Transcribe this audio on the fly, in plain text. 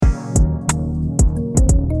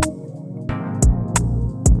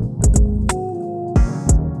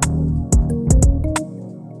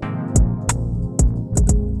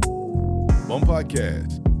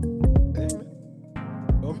podcast. Hey,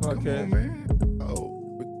 man. On Come podcast. on, man.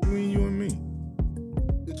 Oh, between you and me.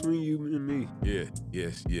 Between you and me. Yeah,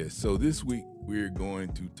 yes. So this week we're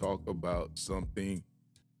going to talk about something.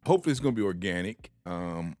 Hopefully, it's going to be organic.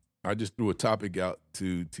 I just threw a topic out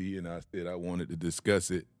to T, and I said I wanted to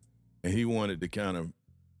discuss it, and he wanted to kind of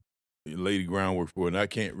lay the groundwork for it. And I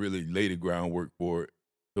can't really lay the groundwork for it,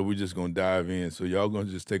 so we're just going to dive in. So y'all going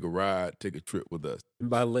to just take a ride, take a trip with us. And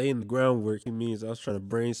by laying the groundwork, he means I was trying to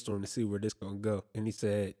brainstorm to see where this gonna go. And he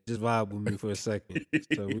said, just vibe with me for a second.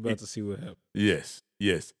 So we're about to see what happens.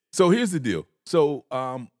 Yes. So here's the deal. So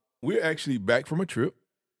we're actually back from a trip.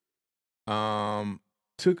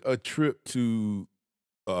 Took a trip to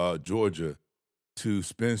Georgia to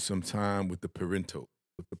spend some time with the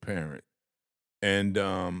parent.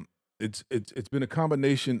 And it's been a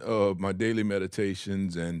combination of my daily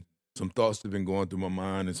meditations and some thoughts that have been going through my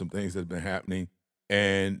mind and some things that have been happening.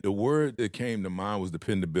 And the word that came to mind was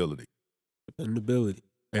dependability. Dependability.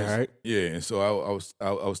 All And right. Yeah, and so I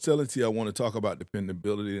was telling T I want to talk about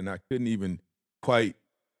dependability, and I couldn't even quite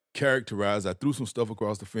characterize. I threw some stuff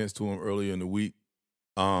across the fence to him earlier in the week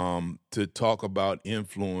to talk about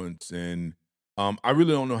influence, and I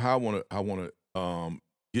really don't know how I want to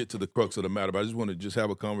get to the crux of the matter, but I just want to just have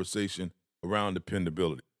a conversation around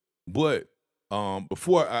dependability. But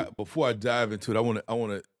before I dive into it, I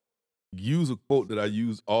want to use a quote that I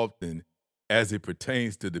use often as it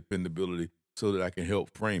pertains to dependability so that I can help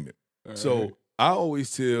frame it. All So right. I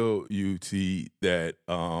always tell you, T, that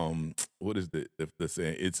what is the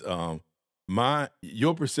saying? It's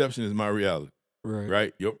your perception is my reality,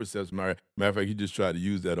 right? Your perception is my matter of fact, you just tried to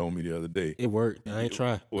use that on me the other day. It worked. I ain't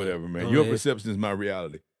try. Whatever, man. Go Your ahead. perception is my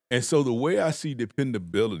reality. And so the way I see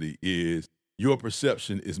dependability is your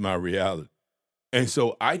perception is my reality. And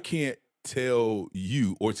so I can't tell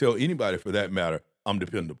you or tell anybody for that matter, I'm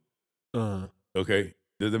dependable. Okay?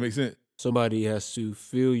 Does that make sense? Somebody has to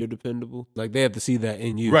feel you're dependable. Like they have to see that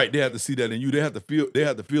in you. Right. They have to see that in you. They have to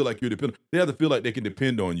feel like you're dependable. They have to feel like they can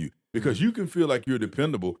depend on you. Because you can feel like you're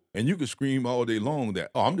dependable and you can scream all day long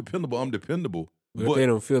that, oh, I'm dependable. But if they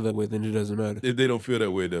don't feel that way, then it doesn't matter. If they don't feel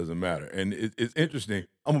that way, it doesn't matter. And it's interesting.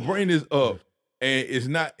 I'm gonna bring this up, and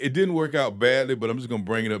it didn't work out badly, but I'm just gonna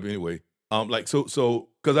bring it up anyway. So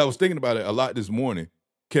because I was thinking about it a lot this morning,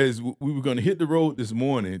 because we were gonna hit the road this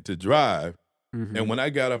morning to drive, and when I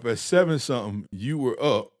got up at 7-something, you were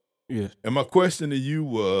up. Yeah. And my question to you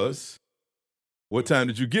was, what time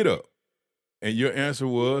did you get up? And your answer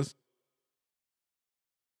was,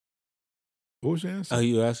 what was your answer? Oh,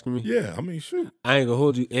 you asking me? Yeah, I mean, shoot. I ain't gonna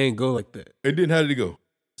hold you. It ain't go like that. It didn't. How did it go?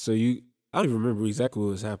 So I don't even remember exactly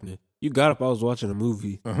what was happening. You got up, I was watching a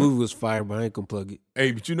movie. Movie was fire, but I ain't gonna plug it.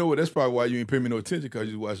 Hey, but you know what? That's probably why you ain't paying me no attention, because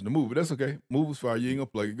you was watching the movie. But that's okay. Movie was fire. You ain't gonna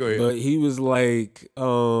plug it. Go ahead. But he was like,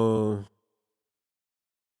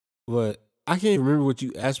 what? I can't even remember what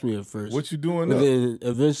you asked me at first. What you doing But up? then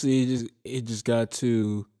eventually it just got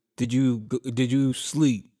to, did you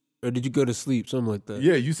sleep? Or did you go to sleep? Something like that.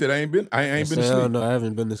 Yeah, you said I ain't been I to said, sleep. No, I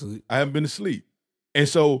haven't been to sleep. I haven't been to sleep. And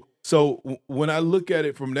so when I look at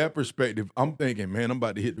it from that perspective, I'm thinking, man, I'm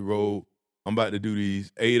about to hit the road. I'm about to do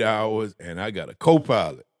these 8 hours, and I got a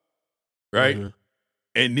co-pilot, right?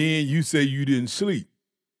 And then you say you didn't sleep.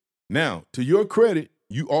 Now, to your credit,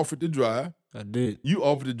 you offered to drive. I did. You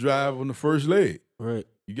offered to drive on the first leg. Right.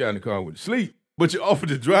 You got in the car and went to sleep, but you offered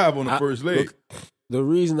to drive on the first leg. Look, the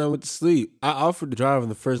reason I went to sleep, I offered to drive on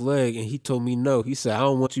the first leg, and he told me no. He said, I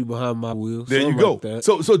don't want you behind my wheel. There you Something go. like that.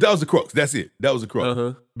 So that was the crux. That's it. That was the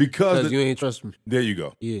crux. Because you ain't trust me. there you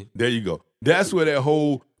go. Yeah. There you go. That's where that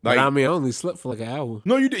whole But I mean, I only slept for like an hour.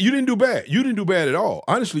 No, you didn't do bad. You didn't do bad at all.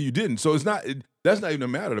 Honestly, you didn't. So that's not even the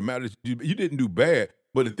matter. The matter is you didn't do bad.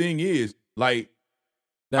 But the thing is, like,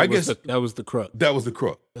 That was the crux. That was the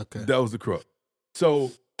crux. Okay. That was the crux.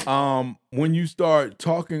 So when you start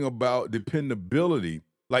talking about dependability,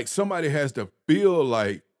 like somebody has to feel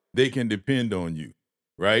like they can depend on you,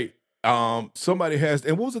 right? Somebody has,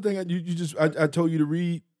 and what was the thing I told you to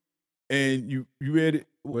read, and you read it?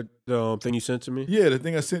 What thing you sent to me? Yeah, the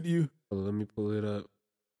thing I sent to you. Let me pull it up.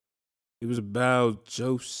 It was about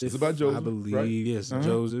Joseph. It's about Joseph, I believe. right? Yes,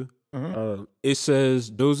 Joseph. It says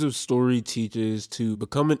Joseph's story teaches to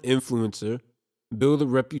become an influencer, build a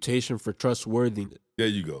reputation for trustworthiness. There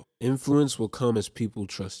you go. Influence will come as people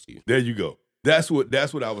trust you. There you go. That's what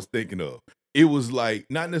I was thinking of. It was like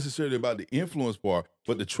not necessarily about the influence part,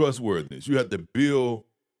 but the trustworthiness. You have to build,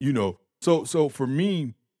 So for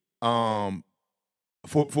me,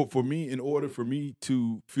 for me, in order for me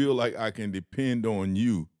to feel like I can depend on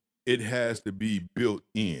you, it has to be built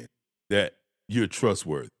in that you're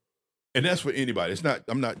trustworthy. And that's for anybody.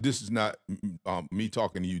 This is not me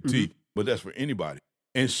talking to you, T. but that's for anybody.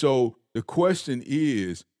 And so the question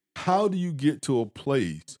is, how do you get to a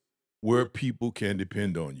place where people can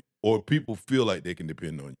depend on you or people feel like they can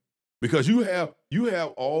depend on you? Because you have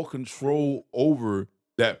all control over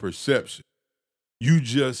that perception. You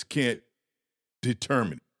just can't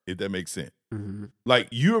determine it, if that makes sense. Mm-hmm. Like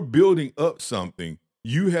you're building up something,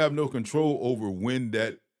 you have no control over when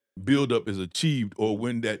that buildup is achieved or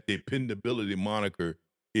when that dependability moniker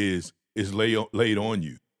is laid on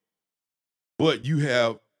you. But you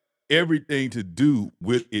have everything to do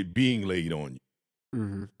with it being laid on you.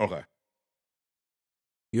 Mm-hmm. Okay.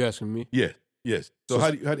 You asking me? Yes. Yes. So So-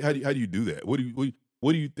 how do you do that? What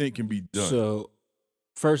do you think can be done? So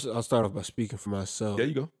first, I'll start off by speaking for myself. There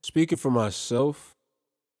you go. Speaking for myself,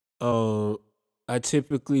 I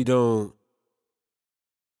typically don't.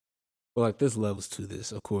 Well, like there's levels to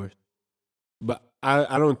this, of course, but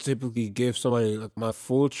I don't typically give somebody like my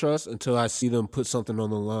full trust until I see them put something on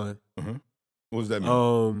the line. Uh-huh. What does that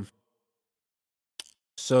mean?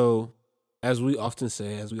 So as we often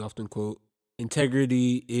say, as we often quote,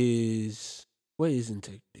 integrity is what is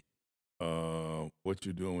integrity? What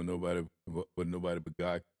you're doing with nobody but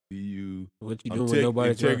God can see you. What you doing with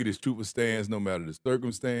nobody? Integrity is truth stands no matter the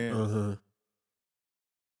circumstance. Uh-huh.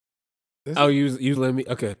 That's Oh, it. you let me.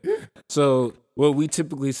 Okay. Yeah. So what we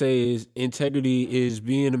typically say is integrity is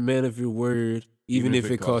being a man of your word, even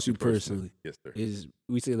if it costs you personally. Yes, sir. Is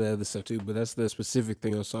we say that other stuff too, but that's the specific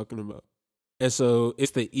thing I was talking about. And so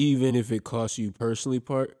it's the even if it costs you personally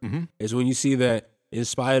part. Mhm. Is when you see that in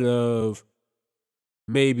spite of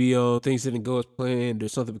maybe things didn't go as planned or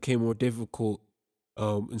something became more difficult,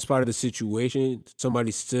 in spite of the situation,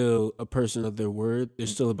 somebody's still a person of their word. They're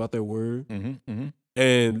still about their word. Mm-hmm. Mm-hmm.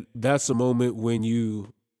 And that's a moment when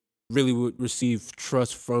you really would receive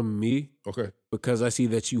trust from me Okay. because I see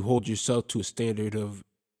that you hold yourself to a standard of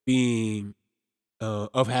being,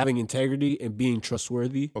 of having integrity and being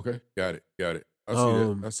trustworthy. Okay. Got it. I see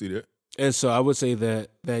that. I see that. And so I would say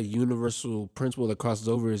that that universal principle that crosses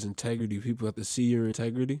over is integrity. People have to see your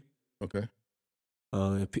integrity. Okay.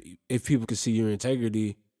 If people can see your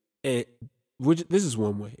integrity, and which this is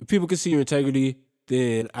one way. If people can see your integrity,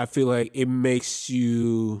 then I feel like it makes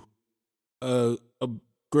you a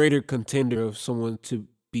greater contender of someone to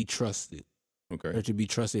be trusted Okay. or to be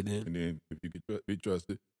trusted in. And then if you can be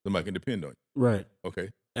trusted, somebody can depend on you. Right. Okay.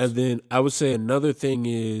 And then I would say another thing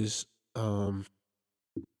is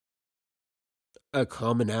a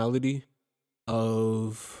commonality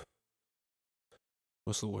of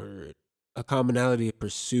what's the word? A commonality of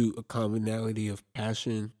pursuit, a commonality of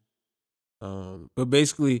passion. But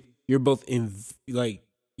basically, you're both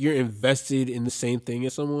you're invested in the same thing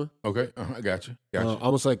as someone. Okay. I got you.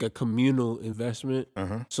 Almost like a communal investment.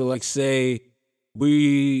 Uh-huh. So, like, say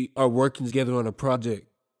we are working together on a project,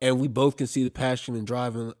 and we both can see the passion and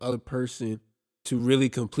drive in the other person to really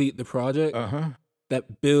complete the project. Uh-huh.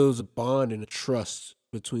 That builds a bond and a trust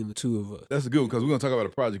between the two of us. That's a good one because we're gonna talk about a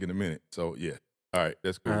project in a minute. So yeah. All right,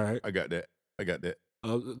 that's cool. All right. I got that.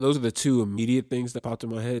 Those are the two immediate things that popped in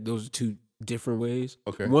my head. Those are two different ways.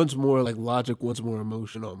 Okay. One's more like logic, one's more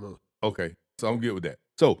emotion almost. Okay. So I'm good with that.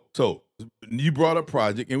 So you brought up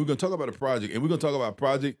project, and we're gonna talk about a project, and we're gonna talk about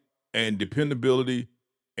project and dependability,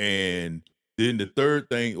 and then the third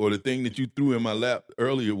thing, or the thing that you threw in my lap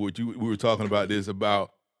earlier, we were talking about this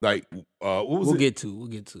about like what was We'll it? get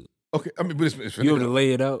to. Okay, I mean, but it's finna You want to come-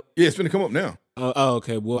 lay it out? Yeah, it's finna come up now.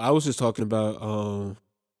 Okay. Well, I was just talking about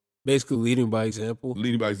basically leading by example.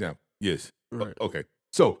 Leading by example. Yes. Right. Okay.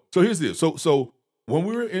 So here's this. So when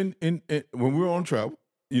we were in when we were on travel,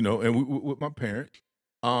 you know, and we with my parents,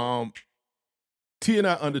 T and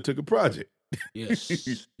I undertook a project. Yes. we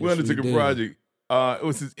Yes, undertook a did. project. It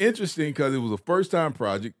was just interesting because it was a first time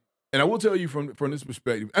project, and I will tell you from this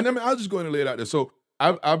perspective. And I mean, I'll just go ahead and lay it out there. So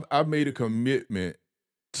I've made a commitment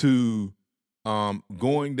to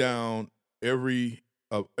going down every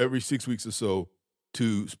 6 weeks or so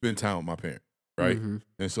to spend time with my parents, right? Mm-hmm.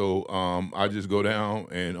 And so I just go down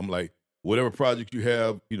and I'm like, whatever project you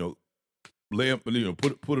have, you know, lay them, you know,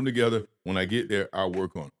 put them together. When I get there, I'll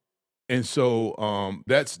work on it. And so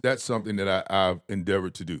that's something that I've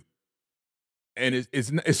endeavored to do. And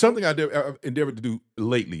it's something I've endeavored to do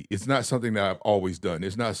lately. It's not something that I've always done.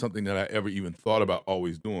 It's not something that I ever even thought about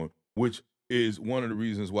always doing, which is one of the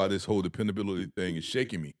reasons why this whole dependability thing is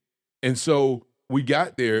shaking me. And so we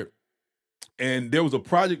got there, and there was a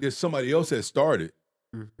project that somebody else had started.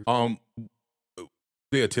 Mm-hmm.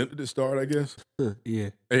 They attempted to start, I guess. Yeah.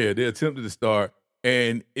 Yeah, they attempted to start,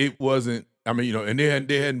 and it wasn't. I mean, you know, and they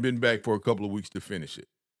hadn't been back for a couple of weeks to finish it,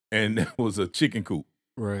 and that was a chicken coop.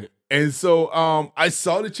 Right. And so I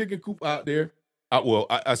saw the chicken coop out there,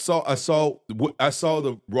 I saw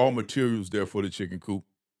the raw materials there for the chicken coop.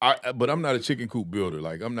 But I'm not a chicken coop builder.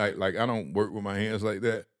 Like I'm not like I don't work with my hands like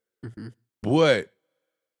that. Mm-hmm. But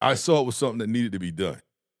I saw it was something that needed to be done.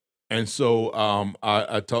 And so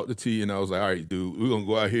I talked to T and I was like, all right, dude, we're gonna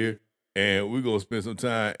go out here and we're gonna spend some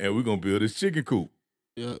time and we're gonna build this chicken coop.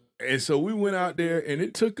 Yeah. And so we went out there and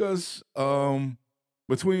it took us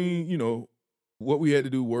between, what we had to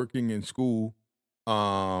do working in school.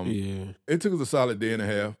 Yeah. It took us a solid day and a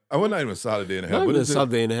half. I well, not even a solid day and a half, Not but even it a took,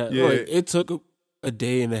 solid day and a half. yeah, Like it took a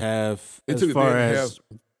day and a half it as took a day far and a half. as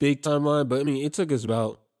big timeline, but I mean, it took us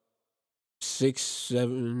about 6,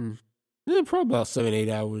 7, probably about 7, 8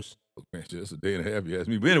 hours. Man, shit, that's a day and a half. You asked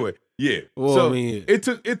me, but anyway, yeah. Well, So I mean,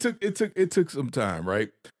 it took some time, right?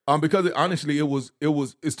 Because honestly, it was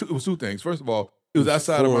two things. First of all, it was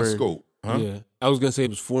outside of my foreign. scope. Huh? Yeah, I was gonna say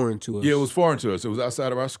it was foreign to us. Yeah, it was foreign to us. It was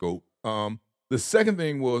outside of our scope. The second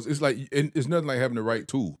thing was it's nothing like having the right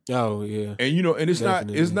tool. Oh yeah, And and it's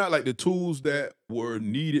definitely. not like the tools that were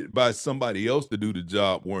needed by somebody else to do the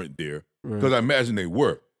job weren't there. Because Right. I imagine they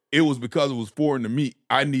were. It was because it was foreign to me.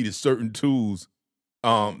 I needed certain tools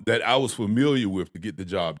that I was familiar with to get the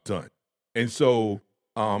job done. And so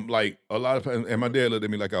like a lot of and my dad looked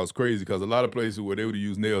at me like I was crazy because a lot of places where they would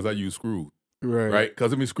use nails, I use screws. Right. Right?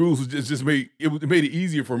 Because I mean screws was just made it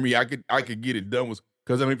easier for me. I could get it done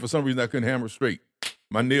because I mean for some reason I couldn't hammer straight.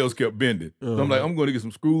 My nails kept bending. So I'm like, I'm going to get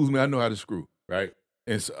some screws, man. I know how to screw, right?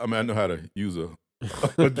 And so, I mean, I know how to use I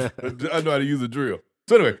know how to use a drill.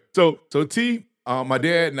 So anyway, so T, my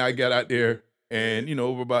dad and I got out there, and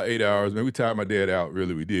over about 8 hours, man, we tired my dad out.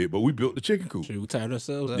 Really, we did. But we built the chicken coop. Should we tired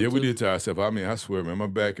ourselves out Yeah, we too? did tire ourselves. I mean, I swear, man, my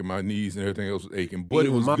back and my knees and everything else was aching, but it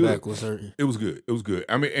Even was my good. back was hurting. It was good. It was good.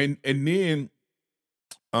 I mean, and then,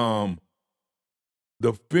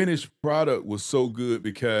 the finished product was so good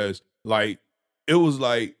because, like, it was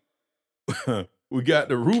like. We got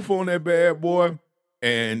the roof on that bad boy,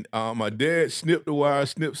 and my dad snipped the wire,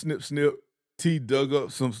 snip, snip, snip. T dug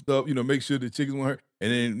up some stuff, make sure the chickens weren't hurt.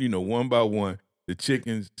 And then, one by one, the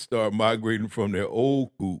chickens start migrating from their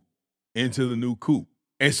old coop into the new coop.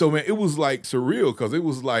 And so, man, it was like surreal because it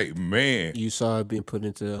was like, man. You saw it being put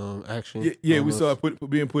into action. Yeah, we saw it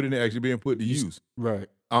being put into action, being put to use. Right.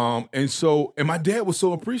 And my dad was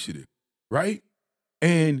so appreciative, right?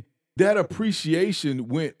 And that appreciation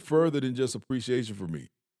went further than just appreciation for me.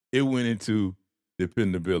 It went into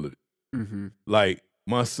dependability. Mm-hmm. Like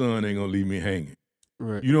my son ain't gonna leave me hanging.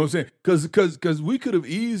 Right. You know what I'm saying? Because we could have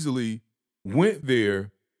easily went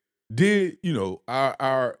there, did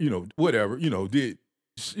our whatever did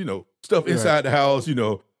stuff inside the house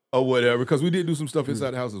or whatever. Because we did do some stuff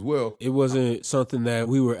inside the house as well. It wasn't something that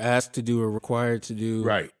we were asked to do or required to do,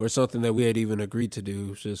 Right. or something that we had even agreed to do. It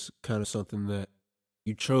was just kind of something that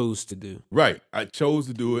you chose to do. Right. I chose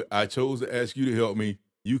to do it. I chose to ask you to help me.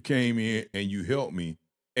 You came in and you helped me.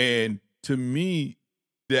 And to me,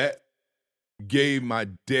 that gave my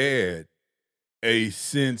dad a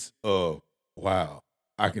sense of, wow,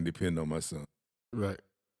 I can depend on my son. Right.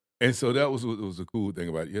 And so that was what was the cool thing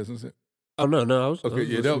about it. Yes, I'm saying? Oh no, I was Okay,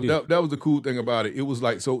 yeah, listening to you. that was the cool thing about it. It was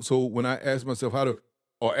like so when I asked myself ask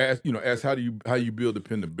how you build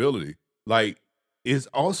dependability, like it's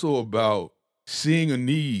also about seeing a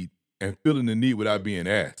need and feeling the need without being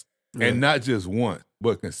asked. Right. And not just once,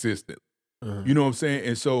 but consistently. Uh-huh. You know what I'm saying?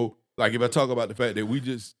 And so, like, if I talk about the fact that we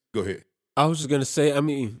just go ahead. I was just gonna say, I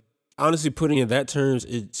mean, honestly, putting it in that terms,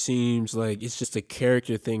 it seems like it's just a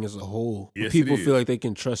character thing as a whole. When Yes, people it is. feel like they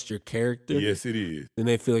can trust your character, Yes, it is. then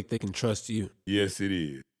they feel like they can trust you. Yes, it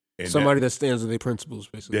is. And Somebody that stands with their principles,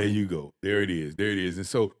 basically. there you go. There it is. There it is. And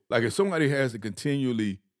so, like, if somebody has to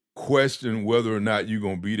continually question whether or not you're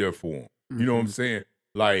gonna be there for them, you know what I'm saying?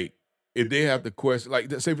 Like, if they have to question, like,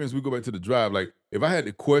 say for instance, we go back to the drive. Like, if I had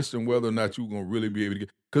to question whether or not you're gonna really be able to get,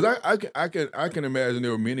 because I can imagine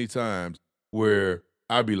there were many times where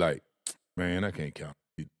I'd be like, man, I can't count.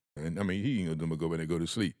 And I mean, he ain't gonna go in and go to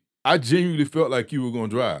sleep. I genuinely felt like you were gonna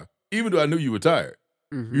drive, even though I knew you were tired.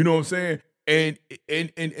 Mm-hmm. You know what I'm saying? And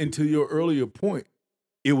to your earlier point,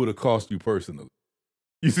 it would have cost you personally.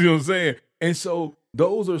 You see what I'm saying? And so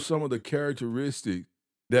those are some of the characteristics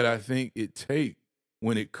that I think it takes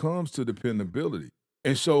when it comes to dependability.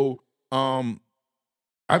 And so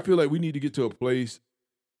I feel like we need to get to a place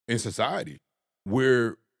in society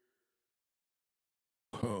where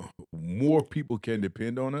more people can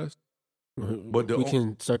depend on us, but we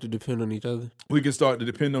can start to depend on each other. we can start to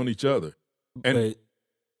depend on each other. And But,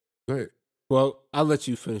 go ahead. well, I'll let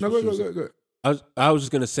you finish. No, what you were go saying. ahead. I was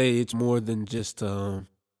just gonna say it's more than just what.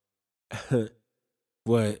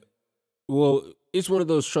 Well, it's one of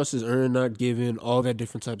those trust is earned, not given, all that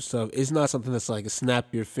different type of stuff. It's not something that's like a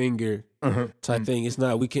snap your finger type thing. It's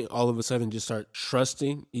not we can all of a sudden just start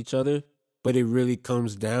trusting each other, but it really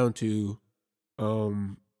comes down to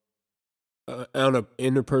on a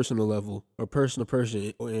interpersonal level or person to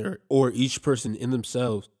person or each person in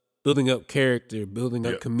themselves building up character, building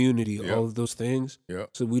up Yep. community, Yep. all of those things. Yep.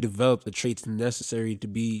 So we develop the traits necessary to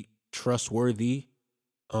be trustworthy,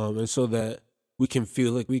 and so that we can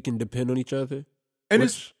feel like we can depend on each other. And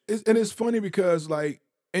Which, it's funny because like,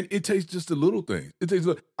 and it takes just the little things. It takes.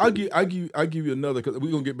 I'll give you another because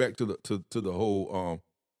we're gonna get back to the whole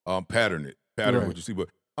pattern right, what you see. But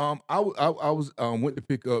I was went to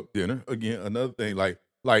pick up dinner again. Another thing like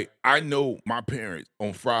I know my parents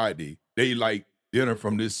on Friday they like dinner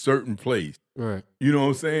from this certain place. right, You know what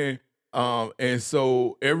I'm saying? And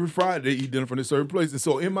so every Friday they eat dinner from this certain place. And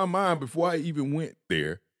so in my mind, before I even went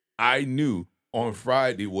there, I knew on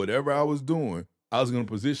Friday, whatever I was doing, I was gonna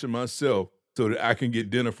position myself so that I can get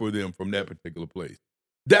dinner for them from that particular place.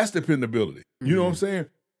 That's dependability. You know what I'm saying?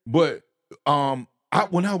 But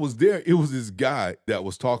when I was there, it was this guy that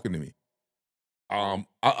was talking to me.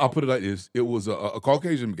 I'll put it like this: it was a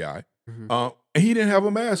Caucasian guy, and he didn't have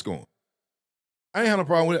a mask on. I ain't had no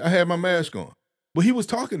problem with it. I had my mask on. But he was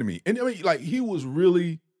talking to me. And I mean, like, he was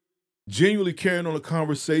really genuinely carrying on a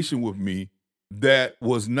conversation with me that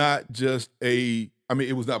was not just it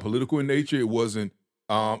was not political in nature. It wasn't,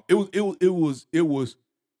 it was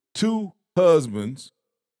two husbands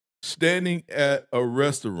standing at a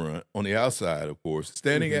restaurant on the outside, of course,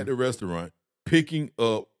 standing at the restaurant, picking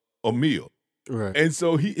up a meal. right, And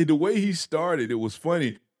so the way he started, it was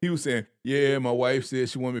funny. He was saying, "Yeah, my wife said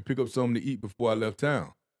she wanted me to pick up something to eat before I left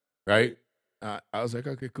town." Right? I was like,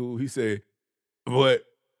 "Okay, cool." He said, "But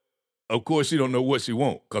of course she don't know what she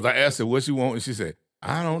want." Because I asked her what she want, and she said,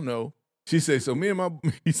 "I don't know." She said, "So me and my,"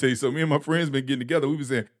 he said, "So me and my friends been getting together. We been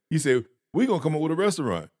saying," he said, "We gonna come up with a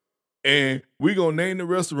restaurant, and we gonna name the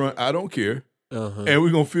restaurant I don't care, and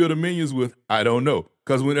we're gonna fill the menus with I don't know."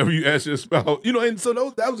 Because whenever you ask your spouse, and so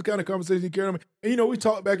that was the kind of conversation he carried on. And we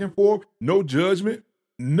talked back and forth, no judgment,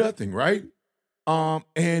 nothing, right?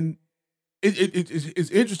 And it's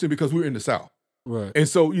interesting because we're in the South. right, And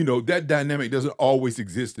so, that dynamic doesn't always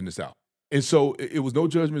exist in the South. And so it was no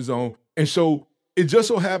judgment zone. And so it just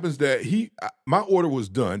so happens that my order was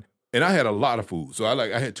done and I had a lot of food. So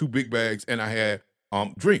I had 2 big bags and I had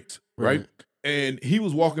drinks, right? right, And he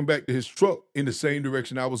was walking back to his truck in the same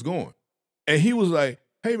direction I was going. And he was like,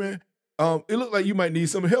 "Hey man, it looked like you might need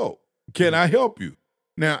some help. Can I help you?"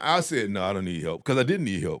 Now I said, "No, I don't need help," because I didn't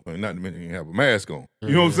need help. And not to mention you have a mask on. You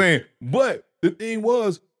know what I'm saying? But the thing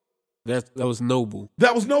was, that was noble.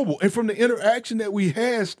 that was noble. And from the interaction that we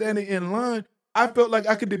had standing in line, I felt like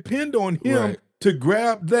I could depend on him Right. to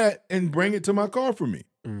grab that and bring it to my car for me.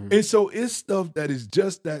 Mhm. And so it's stuff that is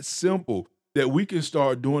just that simple that we can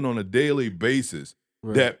start doing on a daily basis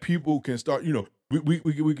Right. that people can start,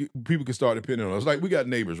 people can start depending on us. Like we got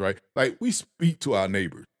neighbors, right? Like we speak to our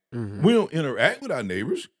neighbors. Mhm. We don't interact with our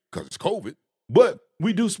neighbors because it's COVID, but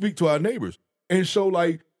we do speak to our neighbors. And so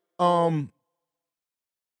I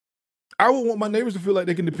would want my neighbors to feel like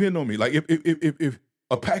they can depend on me. Like if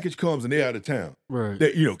a package comes and they're out of town, Right.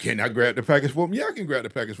 that can I grab the package for them? Yeah, I can grab the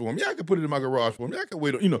package for them. Yeah, I can put it in my garage for them. Yeah, I can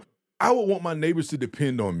wait. I would want my neighbors to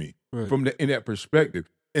depend on me Right. in that perspective.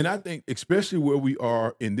 And I think, especially where we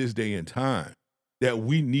are in this day and time, that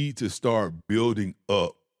we need to start building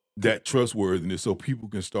up that trustworthiness so people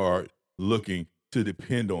can start looking to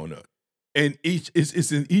depend on us. And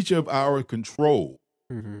it's in each of our control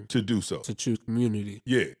Mhm. to do so. To choose community.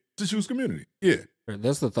 Yeah, to choose community. Yeah. Right.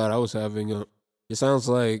 That's the thought I was having. It sounds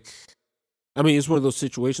like, it's one of those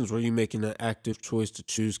situations where you're making an active choice to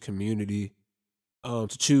choose community, to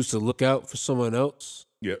choose to look out for someone else.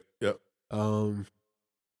 Yep. Yep.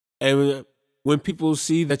 And when people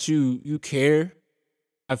see that you care,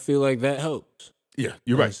 I feel like that helps. Yeah,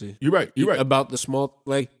 you're right. Honestly. You're right. You're right. About the small,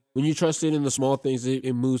 like when you trust it in the small things,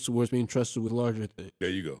 it moves towards being trusted with larger things. There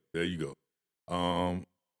you go. There you go.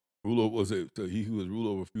 Rule over so he who is rule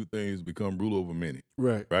over a few things become rule over many.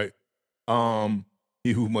 Right. Right.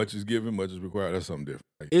 He who much is given, much is required. That's something different.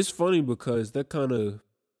 Like, It's funny because that kind of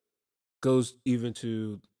goes even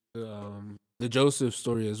to the Joseph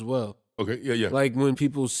story as well. okay. Yeah. Yeah. Like when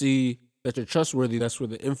people see that you're trustworthy, that's where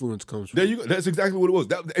the influence comes from. There you go. That's exactly what it was.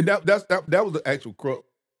 That was the actual crux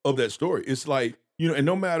of that story. It's like, and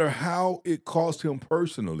no matter how it cost him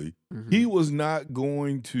personally, Mhm. he was not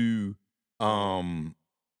going to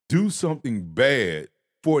do something bad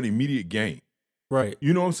for an immediate gain. Right.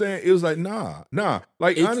 You know what I'm saying? It was like, nah.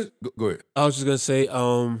 Like, go ahead. I was just gonna say,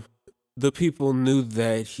 the people knew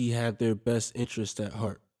that he had their best interest at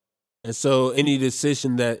heart. And so any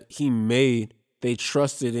decision that he made, they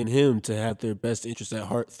trusted in him to have their best interest at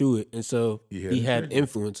heart through it. And so he had integrity.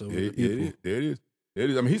 influence over Yeah, the yeah, it people. is. There it is. There it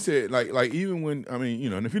is. I mean, he said like even when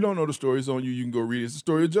and if you don't know the story, it's on you. You can go read it. It's the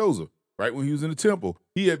story of Joseph. Right when he was in the temple,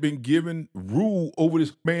 he had been given rule over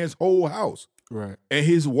this man's whole house, Right. and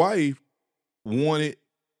his wife wanted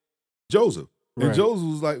Joseph, and Right. Joseph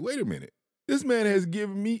was like, "Wait a minute, this man has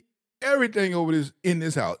given me everything over this in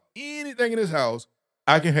this house. Anything in this house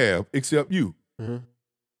I can have except you. Mhm.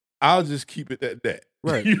 I'll just keep it at that."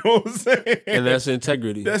 Right. You know what I'm saying? And that's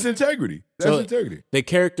integrity. That's integrity. That's So integrity. the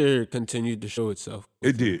character continued to show itself.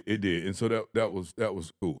 It did. It did. And so that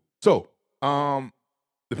was cool. So,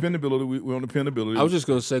 dependability. We're on dependability. I was just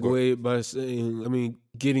going to segue by saying,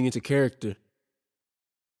 getting into character.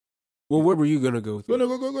 Well, where were you going to go with Go it?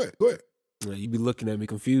 ahead. Go ahead. You be looking at me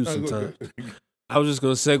confused Go sometimes. ahead. I was just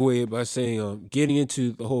going to segue it by saying, getting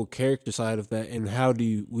into the whole character side of that, and how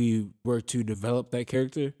do we work to develop that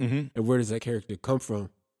character, Mhm. and where does that character come from?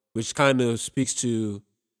 Which kind of speaks to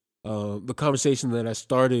the conversation that I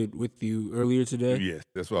started with you earlier today. Yes,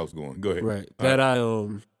 that's where I was going. Go ahead. Right. All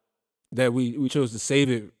right. That we chose to save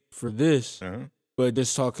it for this, Uh-huh. but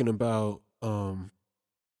just talking about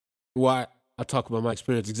why I talk about my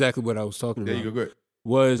experience, exactly what I was talking There about. you go. Go ahead.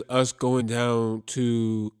 Was us going down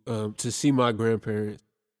to see my grandparents,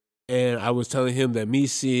 and I was telling him that me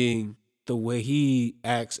seeing the way he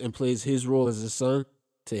acts and plays his role as a son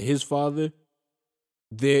to his father,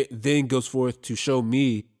 then goes forth to show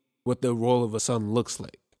me what the role of a son looks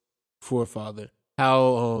like for a father.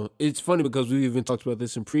 How it's funny because we even talked about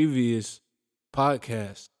this in previous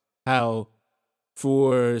podcasts. How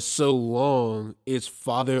for so long it's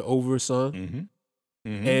father over son. Mhm.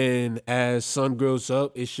 Mhm. And as son grows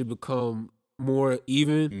up, it should become more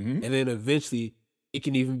even. Mhm. And then eventually it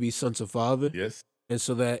can even be son to father. Yes. And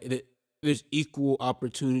so that there's equal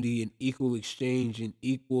opportunity and equal exchange and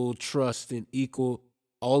equal trust and equal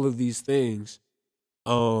all of these things.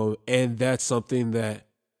 And that's something that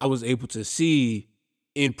I was able to see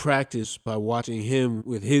in practice by watching him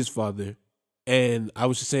with his father. And I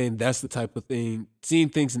was just saying that's the type of thing, seeing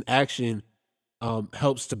things in action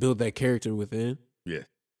helps to build that character within, Yes.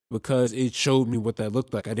 because it showed me what that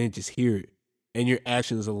looked like. I didn't just hear it. And your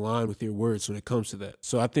actions align with your words when it comes to that.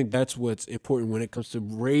 So I think that's what's important when it comes to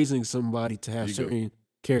raising somebody to have There you go. certain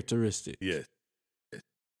characteristics. Yes. Yes.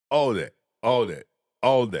 All that. All that.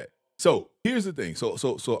 All that. So here's the thing. So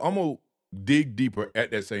I'm gonna dig deeper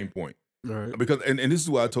at that same point. All right. Because and this is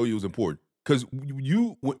why I told you it was important. Because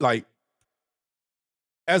you like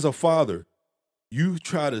as a father, you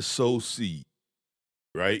try to sow seed,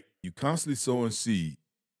 right? You constantly sowing seed.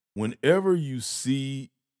 Whenever you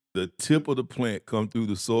see the tip of the plant come through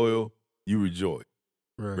the soil, you rejoice,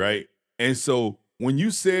 right? And so when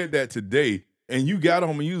you said that today, and you got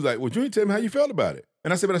on me, you was like, "Well, you didn't tell me how you felt about it."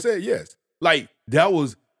 And I said, "But I said yes." Like that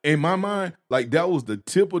was in my mind, like that was the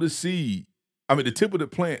tip of the seed. I mean, the tip of the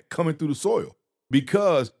plant coming through the soil,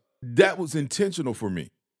 because that was intentional for me.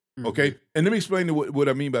 Okay, and let me explain to what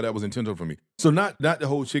I mean by that was intentional for me. So not the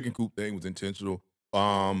whole chicken coop thing was intentional,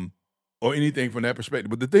 or anything from that perspective.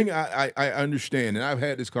 But the thing I understand, and I've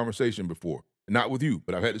had this conversation before, not with you,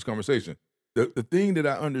 but I've had this conversation. The thing that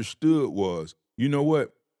I understood was, you know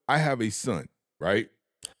what? I have a son, right?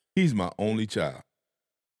 He's my only child,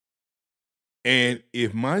 and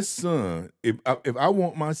if my son, if I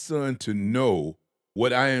want my son to know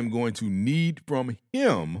what I am going to need from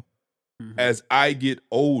him as I get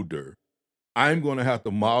older, I'm going to have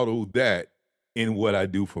to model that in what I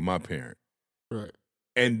do for my parents. Right.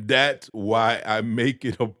 And that's why I make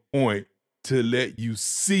it a point to let you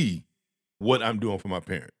see what I'm doing for my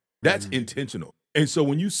parents. That's intentional. And so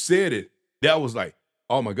when you said it, that was like,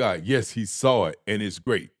 oh my God, yes, he saw it and it's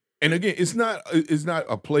great. And again, it's not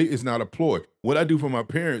a play, it's not a ploy. What I do for my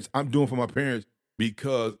parents, I'm doing for my parents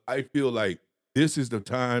because I feel like this is the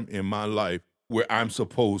time in my life where I'm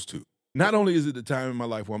supposed to. Not only is it the time in my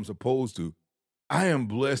life where I'm supposed to, I am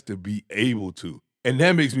blessed to be able to. And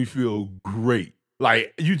that makes me feel great.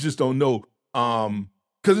 Like you just don't know.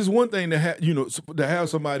 Because it's one thing to have, to have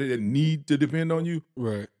somebody that need to depend on you,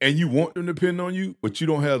 Right. and you want them to depend on you, but you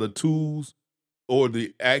don't have the tools or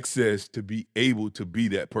the access to be able to be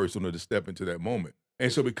that person or to step into that moment.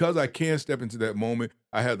 And so because I can step into that moment,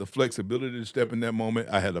 I have the flexibility to step in that moment.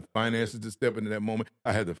 I have the finances to step into that moment.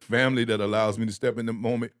 I have the family that allows me to step in the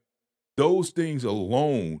moment. Those things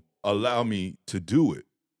alone allow me to do it.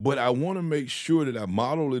 But I want to make sure that I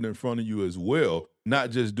model it in front of you as well, not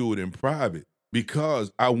just do it in private,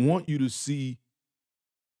 because I want you to see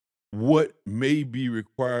what may be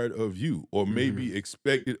required of you or may Mhm. be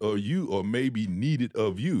expected of you or may be needed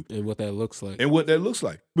of you And what that looks like. and what that looks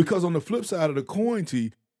like. Because on the flip side of the coin,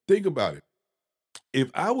 T, think about it. If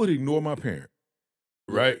I would ignore my parent,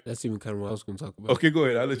 right? That's even kind of what I was gonna talk about. Okay, go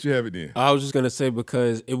ahead. I'll let you have it then. I was just gonna say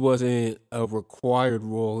because it wasn't a required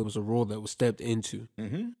role, it was a role that was stepped into.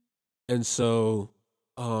 Mhm. And so,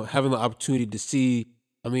 having the opportunity to see,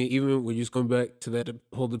 I mean, even when you're just going back to that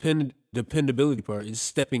whole dependability part, is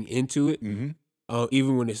stepping into it, Mhm.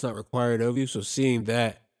 even when it's not required of you. So seeing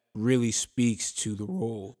that really speaks to the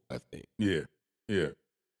role, I think. Yeah. Yeah.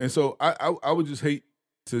 And so I would just hate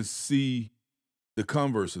to see the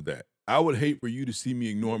converse of that. I would hate for you to see me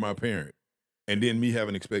ignore my parent and then me have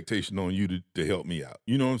an expectation on you to help me out.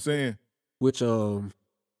 You know what I'm saying? Which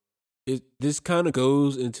this kind of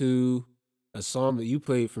goes into a song that you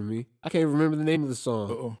played for me. I can't remember the name of the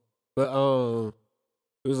song, Uh-oh. but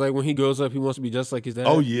it was like when he grows up, he wants to be just like his dad.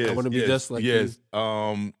 Oh I yes, want to be yes, just like you. yes.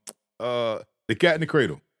 The Cat in the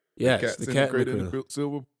Cradle. The Yes, the Cat's in the cat in the Cradle and the cradle.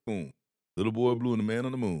 Silver Spoon. Little Boy Blue and the Man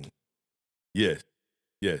on the Moon. Yes,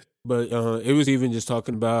 yes. But it was even just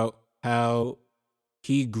talking about how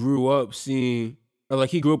he grew up seeing, or like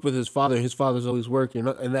he grew up with his father. His father's always working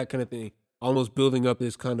and that kind of thing, almost building up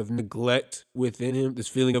this kind of neglect within him, this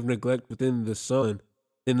feeling of neglect within the son.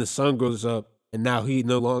 Then the son grows up, and now he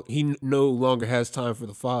no longer has time for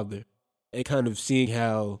the father, and kind of seeing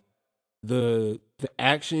how the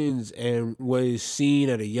actions and what is seen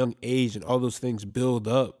at a young age and all those things build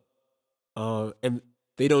up, and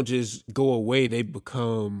they don't just go away; they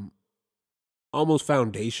become almost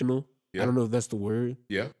foundational. I Yeah, don't know if that's the word,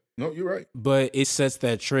 yeah. No, you're right. but it sets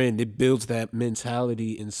that trend. It builds that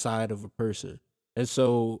mentality inside of a person. And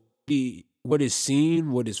so the what is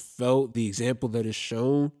seen, what is felt, the example that is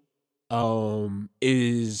shown,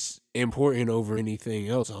 is important over anything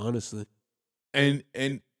else, honestly. And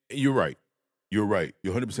you're right. You're right.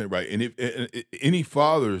 You're 100% right. And if any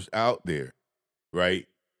fathers out there, right?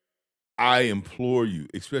 I implore you,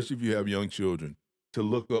 especially if you have young children, to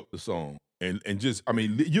look up the song and just I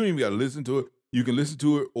mean, you don't even got to listen to it. You can listen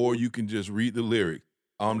to it or you can just read the lyrics.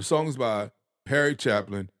 The song is by Harry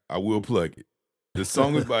Chaplin. I will plug it. The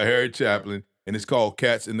song is by Harry Chaplin and it's called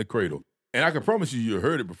Cats in the Cradle. And I can promise you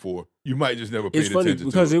heard it before. You might just never It's paid funny attention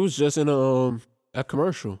to because it. it was just in a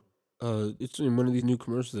commercial. It's in one of these new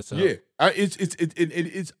commercials that's out. Yeah.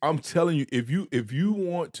 It's I'm telling you, if you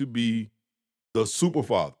want to be the super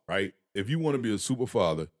father, right? If you want to be a super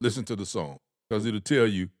father, listen to the song because it'll tell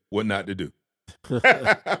you what not to do.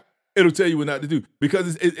 It'll tell you what not to do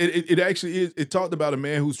because it actually is. It talked about a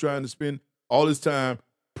man who's trying to spend all his time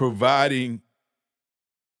providing,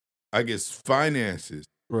 I guess, finances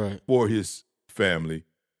Right. for his family,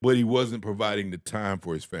 but he wasn't providing the time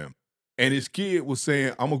for his family. And his kid was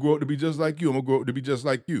saying, I'm gonna grow up to be just like you. I'm gonna grow up to be just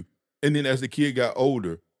like you. And then as the kid got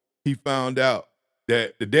older, he found out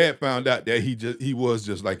that the dad found out that he was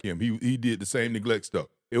just like him. He did the same neglect stuff.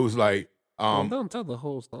 It was like, Well, don't tell the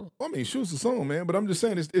whole song. I mean, shoot the song, man. But I'm just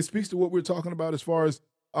saying it speaks to what we're talking about as far as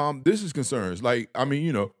this is concerns. Like, I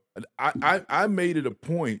mean, I made it a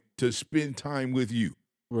point to spend time with you,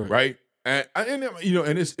 Right. right? And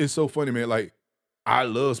and it's so funny, man. Like, I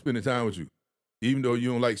love spending time with you, even though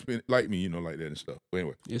you don't like me, like that and stuff. But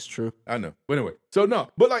anyway, It's true. I know. But anyway, so no,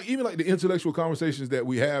 but like even like the intellectual conversations that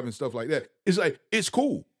we have and stuff like that, it's like it's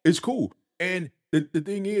cool. It's cool. And the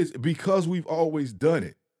thing is, because we've always done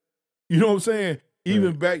it, you know what I'm saying? Even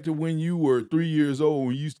Right. back to when you were 3 years old,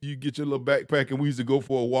 when you get your little backpack and we used to go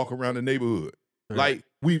for a walk around the neighborhood. Right. Like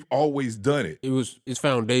we've always done it. It's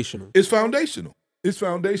foundational. It's foundational. It's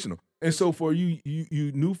foundational. And so for you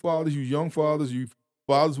new fathers, you young fathers, you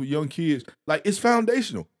fathers with young kids, like it's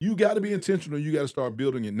foundational. You got to be intentional. You got to start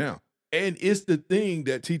building it now. And it's the thing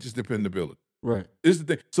that teaches dependability. Right. It's the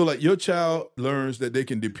thing. So like your child learns that they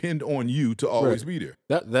can depend on you to always Right. be there.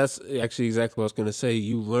 That's actually exactly what I was gonna say.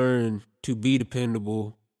 You learn to be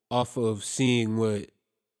dependable off of seeing what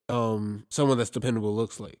someone that's dependable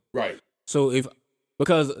looks like. Right. So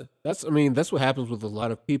because that's what happens with a lot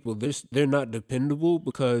of people. They're not dependable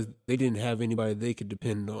because they didn't have anybody they could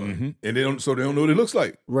depend on. And they don't know what it looks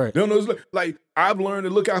like. Right. They don't know what it looks like I've learned to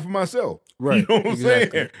look out for myself. Right. You know what I'm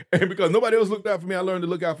Exactly. saying? And because nobody else looked out for me, I learned to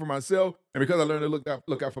look out for myself. And because I learned to look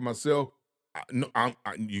out for myself,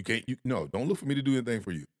 don't look for me to do anything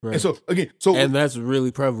for you. Right. And so again, And that's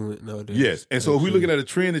really prevalent nowadays. yes. And so if we're actually. looking at a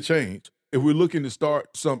trend to change, if we're looking to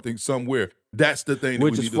start something somewhere, that's the thing that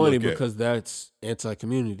Which we is need funny to look because that's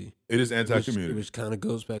anti-community. at. It is anti-community. Which kind of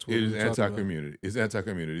goes back to what It we is were talking about. anti-community. It's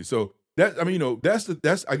anti-community. So that's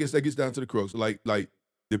that's I guess that gets down to the crux. Like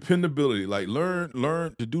dependability. Like learn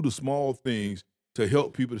to do the small things to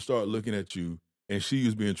help people to start looking at you and she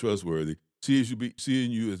is being trustworthy. She should be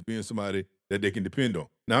seeing you as being somebody that they can depend on.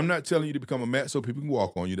 Now, I'm not telling you to become a mat so people can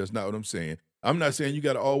walk on you. That's not what I'm saying. I'm not saying you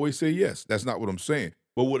got to always say yes. That's not what I'm saying.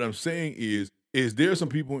 But what I'm saying is there some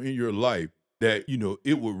people in your life that, you know,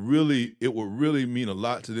 it would really mean a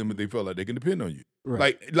lot to them if they felt like they can depend on you.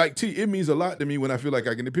 Right. Like T, it means a lot to me when I feel like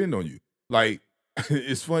I can depend on you. Like,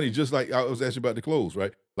 it's funny, just like I was asking about the clothes,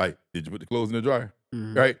 right? Like, did you put the clothes in the dryer?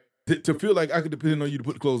 Mhm. Right? To feel like I could depend on you to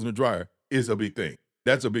put the clothes in the dryer is a big thing.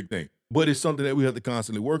 That's a big thing. But it's something that we have to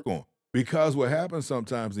constantly work on. Because what happens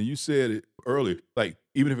sometimes, and you said it earlier, like,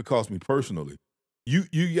 even if it costs me personally, you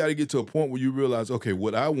got to get to a point where you realize, okay,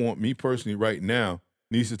 what I want, me personally right now,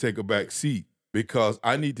 needs to take a back seat because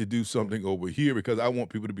I need to do something over here because I want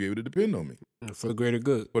people to be able to depend on me. For the greater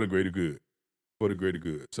good. For the greater good. For the greater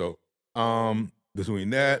good. So, between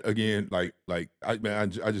that, again, like I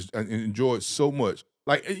just enjoy it so much.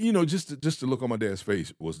 Like, you know, just to look on my dad's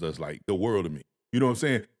face was just like the world to me. You know what I'm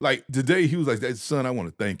saying? Like today, he was like, "Son, I want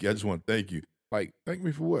to thank you. I just want to thank you." Like, thank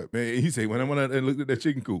me for what, man? He said, "When I went out and looked at that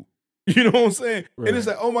chicken coop." You know what I'm saying? Right. And it's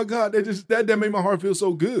like, oh my God, that made my heart feel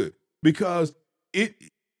so good because it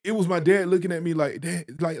was my dad looking at me like, Dad,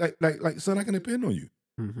 like, son, I can depend on you.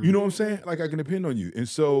 Mhm. You know what I'm saying? Like I can depend on you. And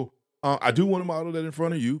so I do want to model that in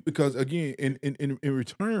front of you because again, in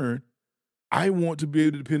return, I want to be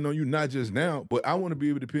able to depend on you, not just now, but I want to be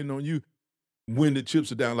able to depend on you when the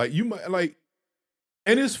chips are down. Like you might like,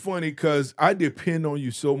 and it's funny because I depend on you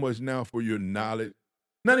so much now for your knowledge,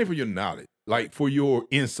 not even for your knowledge, like for your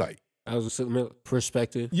insight. I was a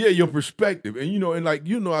perspective. Yeah, your perspective. And, you know, and like,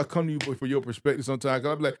 you know, I come to you for your perspective sometimes.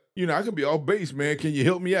 I'm like, you know, I can be off base, man. Can you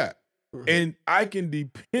help me out? Mhm. And I can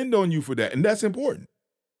depend on you for that. And that's important.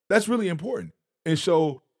 That's really important. And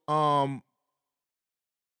so,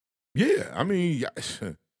 yeah, I mean,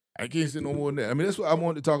 I can't say no more than that. I mean, that's what I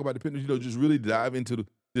wanted to talk about dependence, you know, just really dive into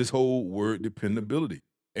this whole word dependability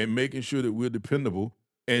and making sure that we're dependable.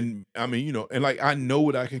 And I mean, you know, and like, I know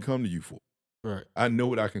what I can come to you for. Right. I know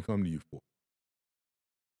what I can come to you for.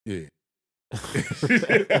 Yeah.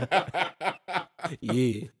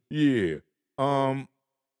 Yeah. Yeah. I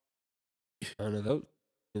know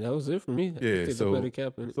that was it for me. Yeah. Take the So, better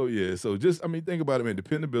cap in it. so just, I mean, think about it, man.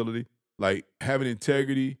 Dependability, like having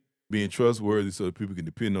integrity, being trustworthy so that people can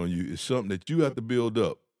depend on you is something that you have to build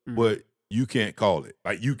up, but you can't call it.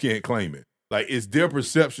 Like, you can't claim it. Like, it's their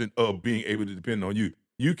perception of being able to depend on you.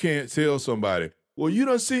 You can't tell somebody, well, you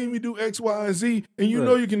done seen me do X, Y, and Z, and you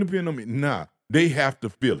know you can depend on me. Nah, they have to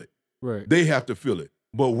feel it. Right. They have to feel it.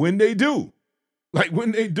 But when they do,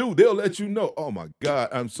 they'll let you know, oh my God,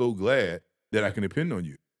 I'm so glad that I can depend on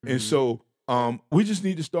you. Mhm. And so we just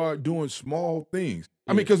need to start doing small things.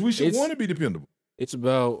 I mean, because we should want to be dependable. It's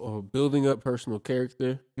about building up personal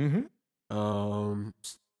character, Mm-hmm.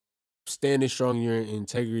 standing strong in your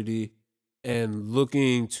integrity, and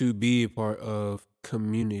looking to be a part of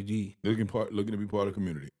community. Looking to be part of the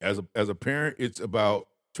community. As a parent, it's about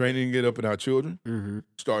training it up in our children,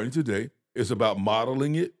 starting today. It's about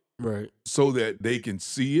modeling it Right. so that they can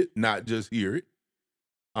see it, not just hear it.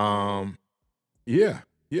 Yeah.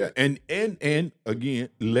 And again,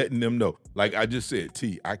 letting them know. Like I just said,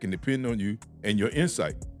 T, I can depend on you and your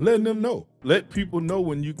insight. Letting them know. Let people know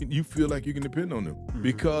when you feel like you can depend on them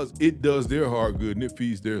because it does their heart good and it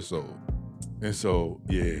feeds their soul. And so,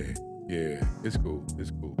 yeah, it's cool.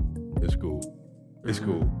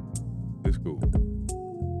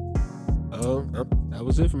 That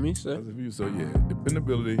was it for me, sir. That's it for you. So yeah,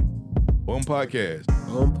 dependability, one podcast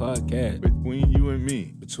On podcast between you and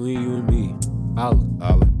me. between you and me. Holla.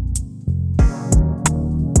 Holla.